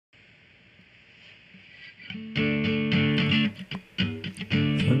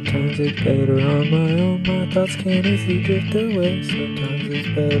Sometimes it's better on my own. My thoughts can't easily drift away. Sometimes it's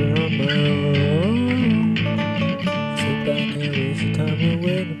better on my own. Sit back and waste your time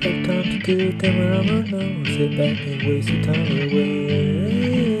away. No better time to do it than when I'm alone. Sit back and waste your time away.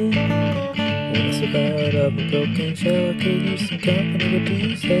 When I step out of a broken shell, I could use some company. What do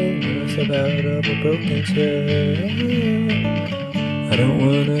you say? When I step out of a broken shell, I don't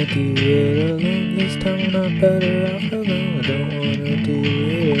wanna do it alone. This time I'm not better off alone. I don't wanna do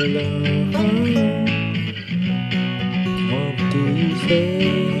it alone. What do you say?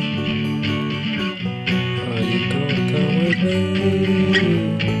 Are you gonna come with me?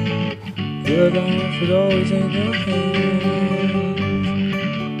 Your life was always in your hands.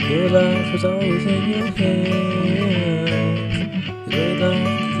 Your life was always in your hands. The great life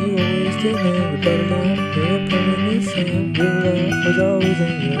that you always demand. The better life you're putting in sand. Your life was always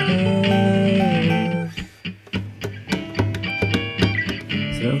in your hands.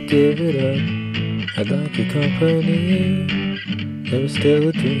 So don't give it up. I'd like your company. There was still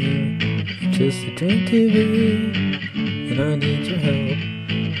a dream, just a dream to be. And I need your help.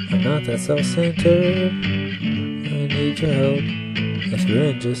 I'm not that self-centered. I need your help. If you're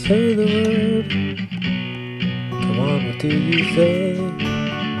in, just say the word. Come on, what do you say?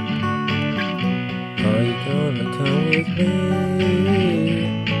 Are you gonna come with me?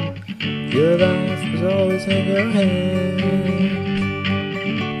 Your life was always in your hands.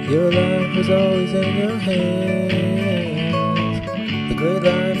 Your life was always in your hands. The great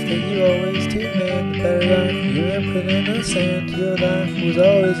life that you always demand. The better life you imprint in the sand. Your life was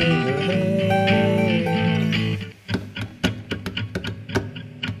always in your hands.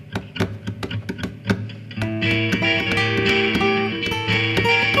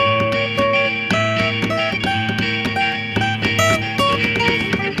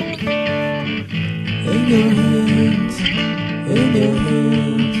 In your hands, in your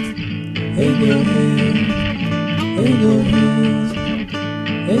hands, in your hands, in your hands,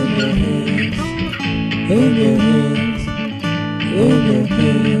 in your hands, in your hands, in your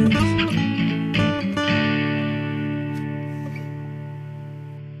hands.